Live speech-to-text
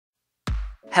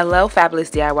Hello fabulous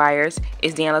DIYers,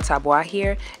 it's Deanna Tabois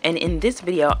here, and in this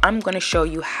video I'm going to show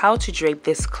you how to drape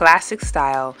this classic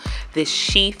style, this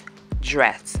sheath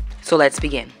dress. So let's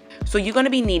begin. So you're going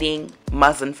to be needing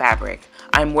muslin fabric.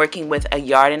 I'm working with 1.5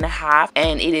 yards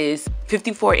and it is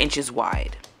 54 inches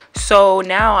wide. So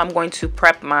now I'm going to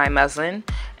prep my muslin,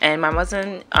 and my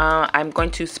muslin I'm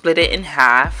going to split it in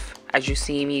half, as you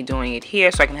see me doing it here,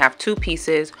 so I can have 2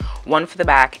 pieces, one for the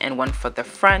back and one for the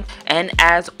front. And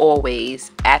as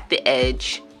always, at the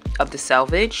edge of the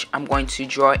selvage, I'm going to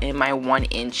draw in my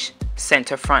 1-inch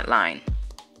center front line.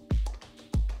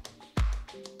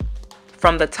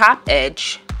 From the top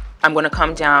edge, I'm going to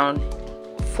come down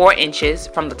 4 inches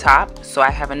from the top, so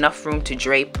I have enough room to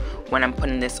drape when I'm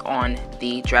putting this on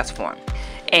the dress form.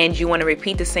 And you want to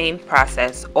repeat the same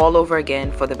process all over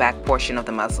again for the back portion of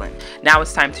the muslin. Now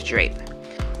it's time to drape.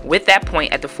 With that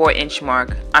point at the 4-inch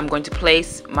mark, I'm going to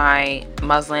place my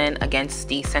muslin against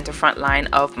the center front line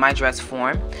of my dress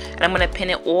form, and I'm going to pin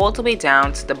it all the way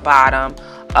down to the bottom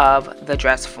of the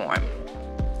dress form.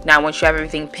 Now once you have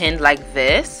everything pinned like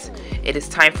this, it is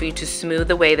time for you to smooth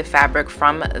away the fabric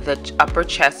from the upper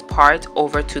chest part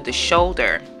over to the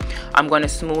shoulder. I'm going to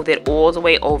smooth it all the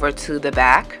way over to the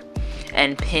back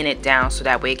and pin it down so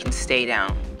that way it can stay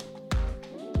down.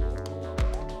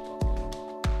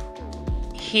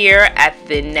 Here at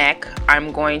the neck,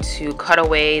 I'm going to cut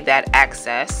away that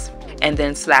excess and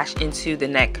then slash into the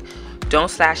neck. Don't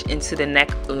slash into the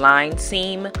neckline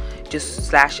seam, just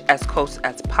slash as close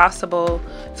as possible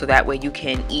so that way you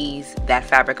can ease that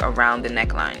fabric around the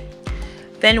neckline.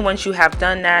 Then once you have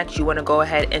done that, you want to go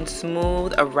ahead and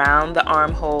smooth around the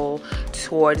armhole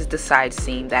towards the side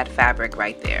seam, that fabric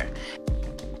right there.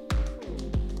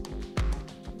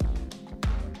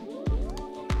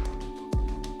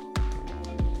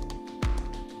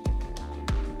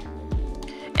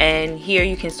 And here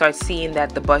you can start seeing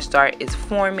that the bust dart is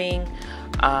forming.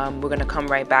 We're going to come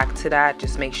right back to that.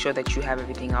 Just make sure that you have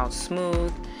everything all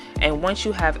smooth. And once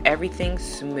you have everything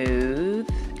smooth,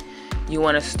 you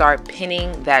want to start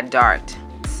pinning that dart.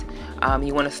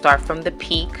 You want to start from the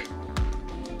peak,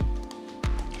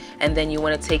 and then you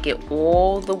want to take it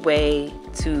all the way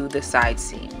to the side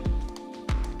seam.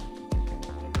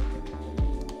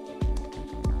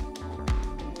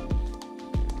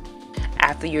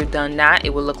 After you're done that,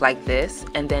 it will look like this,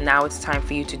 and then now it's time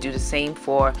for you to do the same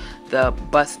for the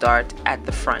bust dart at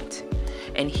the front.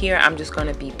 And here I'm just going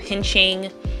to be pinching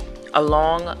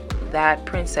along that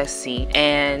princess seam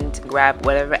and grab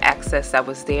whatever excess that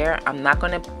was there. I'm not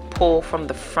going to pull from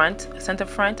the front, center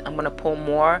front. I'm going to pull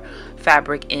more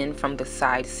fabric in from the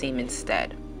side seam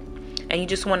instead. And you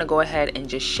just want to go ahead and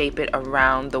just shape it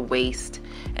around the waist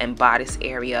and bodice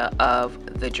area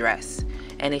of the dress,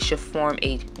 and it should form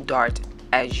a dart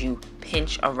as you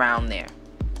pinch around there.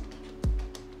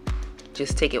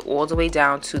 Just take it all the way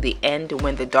down to the end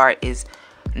when the dart is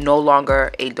no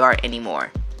longer a dart anymore.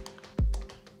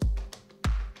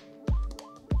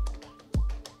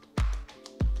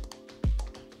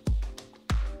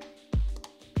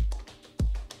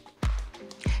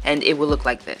 And it will look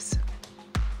like this.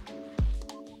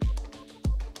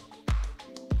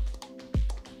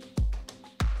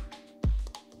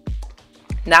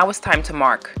 Now it's time to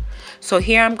mark. So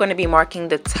here I'm going to be marking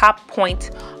the top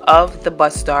point of the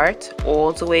bust dart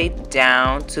all the way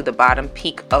down to the bottom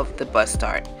peak of the bust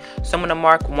dart. So I'm going to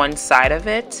mark one side of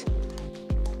it.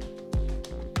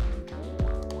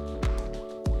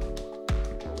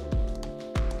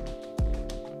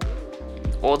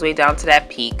 All the way down to that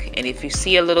peak, and if you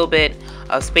see a little bit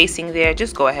of spacing there,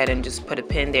 just go ahead and just put a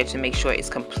pin there to make sure it's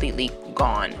completely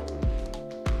gone.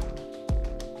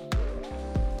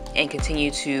 And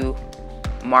continue to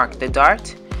mark the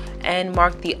dart and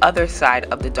mark the other side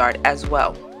of the dart as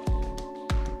well.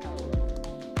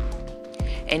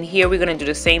 And here we're going to do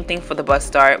the same thing for the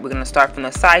bust dart. We're going to start from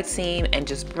the side seam and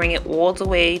just bring it all the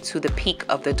way to the peak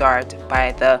of the dart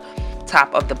by the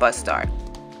top of the bust dart.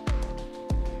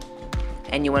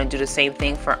 And you want to do the same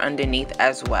thing for underneath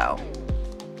as well.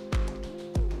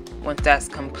 Once that's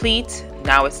complete,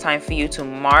 now it's time for you to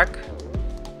mark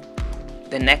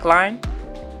the neckline.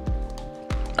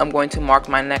 I'm going to mark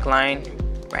my neckline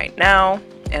right now,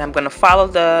 and I'm going to follow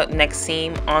the neck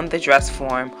seam on the dress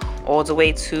form all the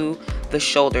way to the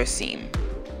shoulder seam,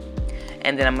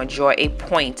 and then I'm going to draw a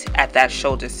point at that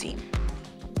shoulder seam.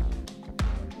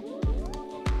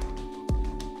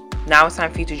 Now it's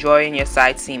time for you to draw in your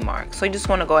side seam mark. So you just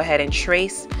want to go ahead and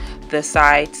trace the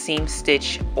side seam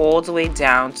stitch all the way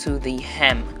down to the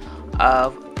hem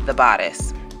of the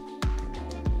bodice.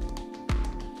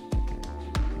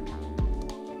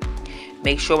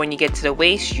 Make sure when you get to the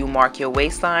waist, you mark your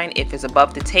waistline. If it's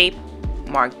above the tape,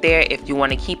 mark there if you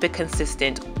want to keep it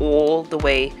consistent all the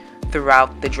way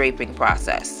throughout the draping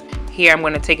process. Here I'm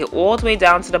going to take it all the way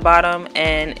down to the bottom,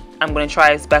 and I'm going to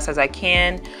try as best as I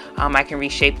can. I can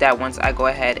reshape that once I go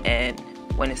ahead and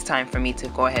when it's time for me to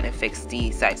go ahead and fix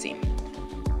the side seam.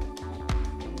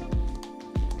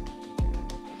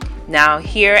 Now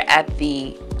here at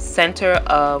the center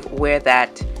of where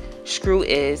that screw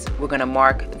is, we're going to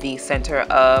mark the center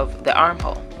of the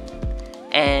armhole.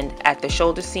 And at the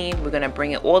shoulder seam, we're going to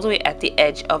bring it all the way at the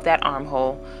edge of that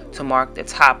armhole to mark the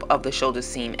top of the shoulder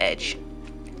seam edge.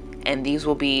 And these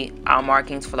will be our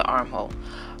markings for the armhole.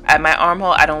 At my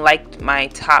armhole, I don't like my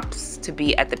tops to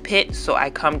be at the pit, so I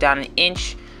come down an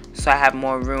inch so I have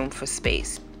more room for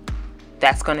space.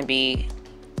 That's going to be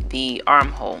the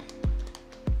armhole.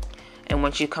 And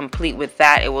once you complete with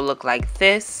that, it will look like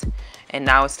this. And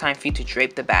now it's time for you to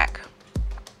drape the back.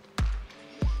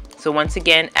 So once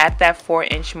again, at that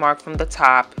 4-inch mark from the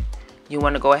top, you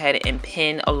want to go ahead and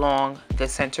pin along the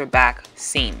center back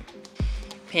seam.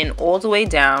 Pin all the way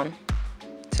down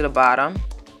to the bottom.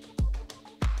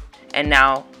 And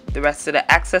now the rest of the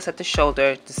access at the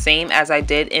shoulder, the same as I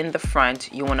did in the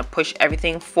front, you want to push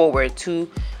everything forward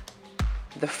to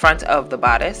the front of the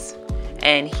bodice.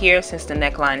 And here, since the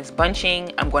neckline is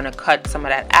bunching, I'm going to cut some of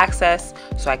that access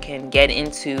so I can get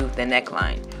into the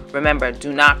neckline. Remember,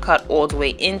 do not cut all the way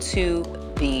into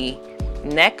the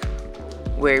neck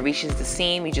where it reaches the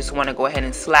seam. You just want to go ahead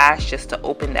and slash just to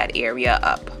open that area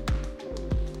up.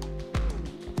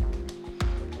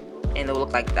 And it will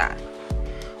look like that.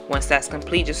 Once that's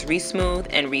complete, just re-smooth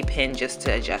and re-pin just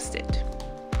to adjust it.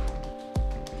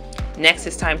 Next,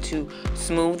 it's time to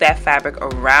smooth that fabric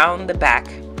around the back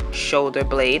shoulder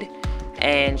blade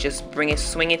and just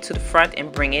swing it to the front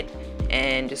and bring it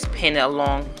and just pin it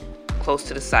along close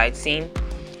to the side seam.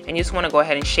 And you just want to go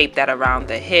ahead and shape that around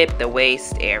the hip, the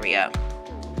waist area,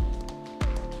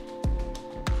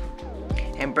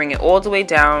 and bring it all the way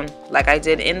down like I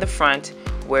did in the front,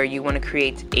 where you want to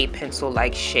create a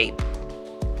pencil-like shape.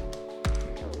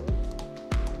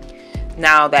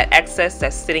 Now that excess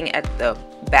that's sitting at the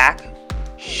back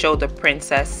shoulder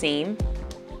princess seam,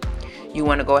 you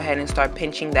want to go ahead and start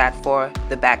pinching that for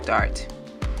the back dart.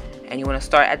 And you want to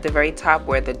start at the very top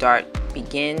where the dart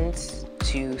begins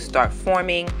to start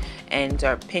forming and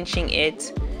start pinching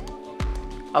it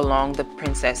along the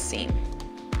princess seam.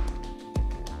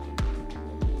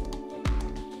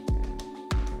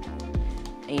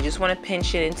 And you just want to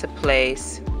pinch it into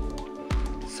place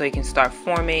so you can start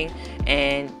forming,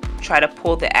 and try to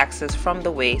pull the access from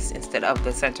the waist instead of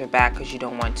the center back, because you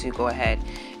don't want to go ahead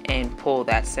and pull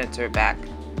that center back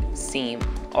seam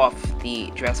off the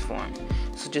dress form.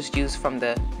 So just use from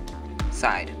the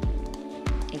side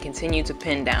and continue to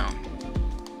pin down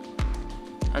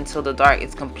until the dart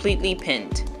is completely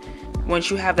pinned. Once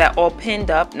you have that all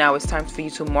pinned up, now it's time for you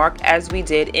to mark as we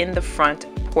did in the front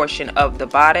portion of the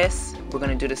bodice. We're going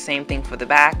to do the same thing for the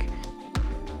back.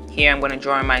 Here I'm going to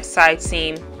draw in my side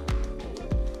seam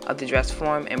of the dress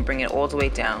form and bring it all the way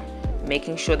down,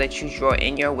 making sure that you draw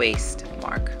in your waist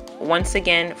mark. Once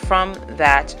again, from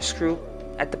that screw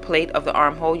at the plate of the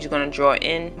armhole, you're going to draw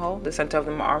in the center of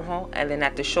the armhole, and then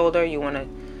at the shoulder you want to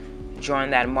draw in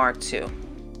that mark too.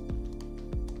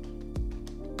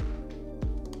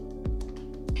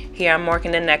 Here I'm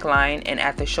marking the neckline, and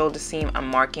at the shoulder seam I'm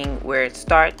marking where it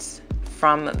starts.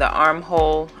 From the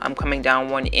armhole I'm coming down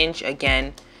 1 inch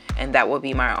again, and that will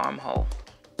be my armhole.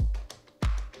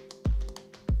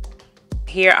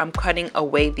 Here I'm cutting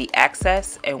away the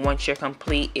excess, and once you're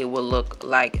complete, it will look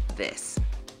like this.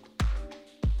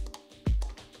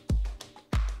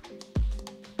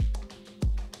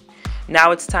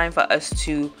 Now it's time for us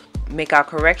to make our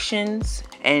corrections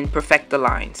and perfect the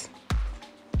lines.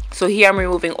 So here I'm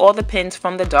removing all the pins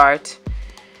from the dart,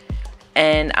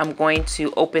 and I'm going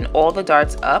to open all the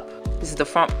darts up. This is the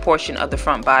front portion of the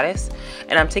front bodice,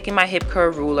 and I'm taking my hip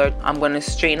curve ruler. I'm going to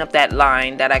straighten up that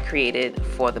line that I created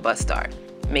for the bust dart,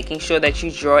 making sure that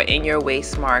you draw in your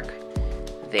waist mark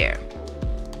there.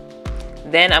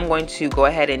 Then I'm going to go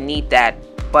ahead and knead that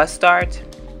bust dart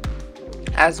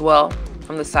as well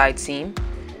from the side seam.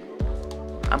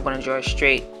 I'm going to draw a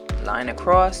straight line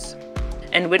across,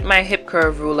 and with my hip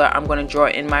curve ruler I'm going to draw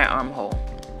in my armhole.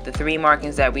 The 3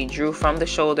 markings that we drew from the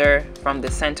shoulder, from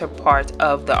the center part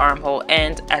of the armhole,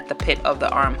 and at the pit of the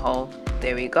armhole.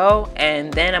 There we go.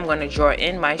 And then I'm going to draw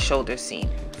in my shoulder seam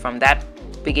from that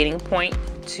beginning point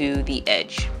to the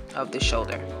edge of the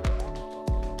shoulder.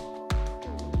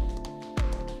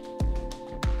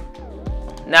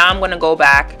 Now I'm going to go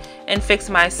back and fix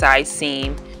my side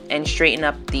seam and straighten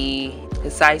up the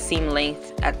side seam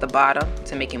length at the bottom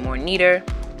to make it more neater.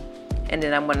 and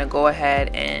then I'm going to go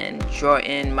ahead and draw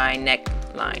in my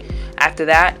neckline. After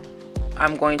that,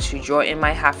 I'm going to draw in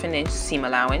my 1/2 inch seam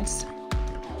allowance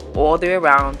all the way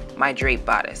around my drape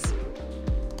bodice.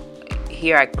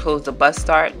 Here I closed the bust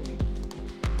dart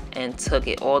and took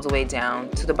it all the way down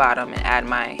to the bottom and add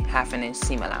my 1/2 inch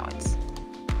seam allowance.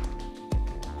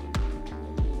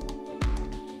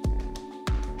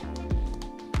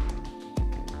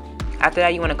 After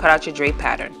that, you want to cut out your drape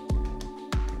pattern.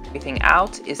 Everything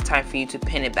out, it's time for you to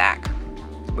pin it back.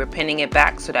 We're pinning it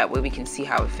back so that way we can see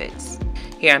how it fits.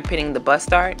 Here I'm pinning the bust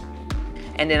dart,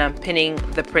 and then I'm pinning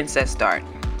the princess dart.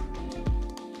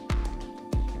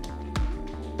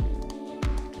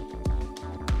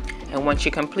 And once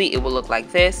you're complete, it will look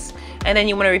like this. And then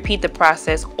you want to repeat the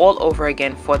process all over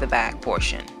again for the back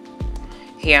portion.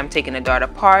 Here I'm taking the dart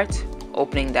apart,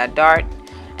 opening that dart,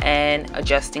 and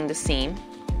adjusting the seam.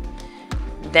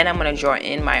 Then I'm going to draw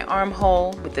in my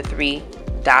armhole with the 3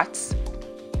 dots.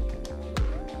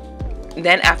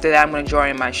 Then after that, I'm going to draw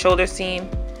in my shoulder seam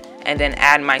and then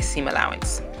add my seam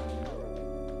allowance.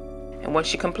 And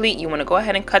once you complete, you want to go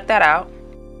ahead and cut that out.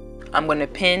 I'm going to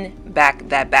pin back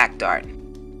that back dart.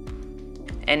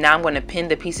 And now I'm going to pin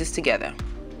the pieces together,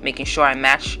 making sure I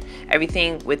match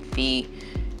everything with the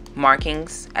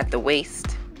markings at the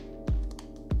waist.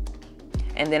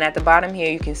 And then at the bottom here,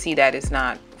 you can see that it's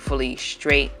not fully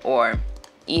straight or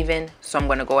even, so I'm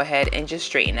going to go ahead and just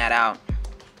straighten that out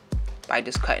by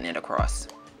just cutting it across.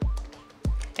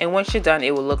 And once you're done,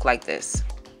 it will look like this.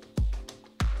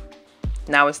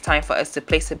 Now it's time for us to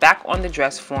place it back on the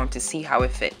dress form to see how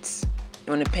it fits.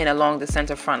 You want to pin along the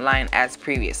center front line as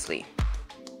previously.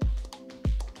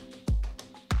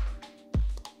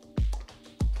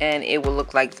 And it will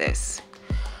look like this.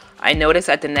 I noticed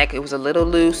at the neck it was a little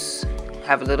loose,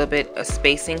 have a little bit of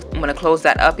spacing. I'm going to close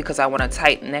that up because I want a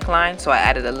tight neckline, so I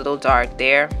added a little dart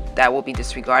there that will be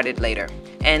disregarded later.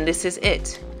 And this is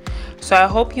it. So I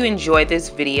hope you enjoyed this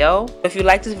video. If you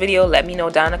like this video, let me know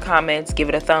down in the comments, give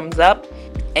it a thumbs up,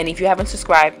 and if you haven't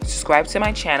subscribed, subscribe to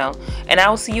my channel, and I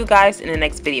will see you guys in the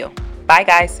next video. Bye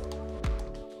guys.